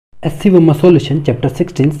SC Verma solution, chapter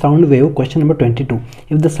 16, sound wave, question number 22.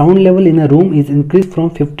 If the sound level in a room is increased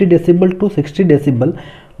from 50 decibel to 60 decibel,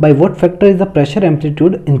 by what factor is the pressure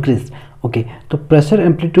amplitude increased? Okay तो pressure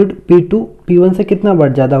amplitude P2 P1 से कितना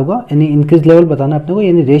बढ़ ज़्यादा होगा, यानी increase level बताना है अपने को,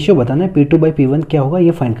 यानी रेशियो बताना है P2 बाई P1 क्या होगा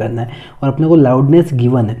ये फाइंड करना है। और अपने को लाउडनेस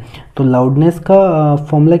गिवन है, तो लाउडनेस का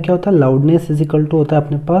फॉर्मूला क्या होता है, लाउडनेस इज इक्वल टू होता है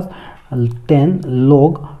अपने पास 10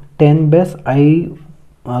 log 10 बेस आई,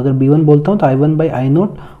 अगर B1 बोलता हूँ तो I1 बाई आई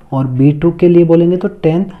नोट, और B2 के लिए बोलेंगे तो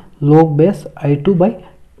 10 log base I2 by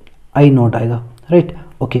I note आएगा, राइट।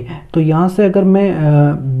 ओके तो यहाँ से अगर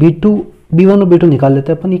मैं B1 और B2 निकाल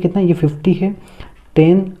लेते हैं अपन, ये कितना, ये 50 है,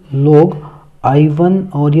 10 log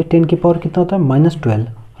I1 और ये 10 की पावर कितना होता है -12,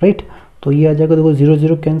 राइट। तो ये आ जाएगा, देखो 0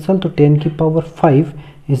 0 कैंसिल, तो 10 की power 5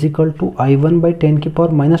 is equal to I1 by 10 की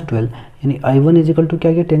पावर -12, यानी I1 इज इक्वल टू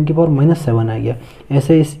क्या गया, 10 की पावर -7 आ गया।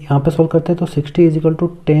 ऐसे इस यहाँ पे सॉल्व करते हैं तो 60 is equal to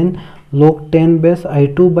 10 log 10 base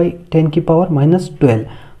I2 by 10 की पावर -12,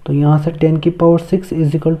 तो यहाँ से 10 की पावर 6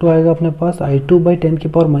 इज इक्वल टू आएगा अपने पास I2 बाई 10 की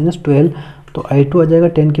पावर -12, तो I2 आ जाएगा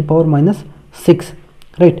 10 की पावर -6,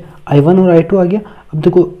 राइट। I1 और I2 आ गया। अब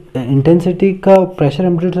देखो इंटेंसिटी का प्रेशर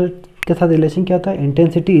एम्पलीट्यूड के साथ रिलेशन क्या होता है,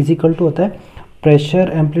 इंटेंसिटी इज इक्वल टू होता है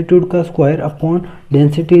प्रेशर एम्पलीट्यूड का square upon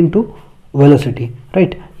density into velocity,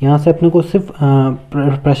 right. यहाँ से अपने को सिर्फ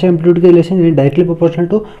प्रेशर एम्पलीट्यूड के रिलेशन यानी डायरेक्टली प्रोपोर्शनल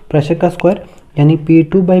टू प्रेशर का स्क्वायर, यानी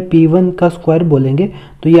P2 बाई P1 का स्क्वायर बोलेंगे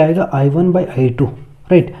तो ये आएगा I1 बाई I2,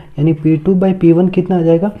 राइट। यानी P2 बाई P1 कितना आ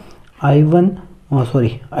जाएगा,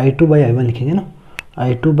 I2 बाई I1 लिखेंगे ना,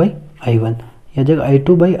 I2 बाई I1, यह जाएगा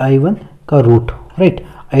I2 बाई I1 का रूट, राइट।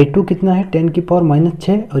 I2 कितना है, 10 की पावर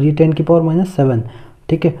 -6 और ये 10 की पावर -7,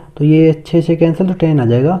 ठीक है। तो ये 6 से कैंसिल, तो 10 आ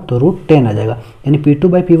जाएगा, तो रूट 10 आ जाएगा, यानी P2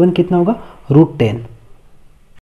 बाई P1 कितना होगा, रूट 10।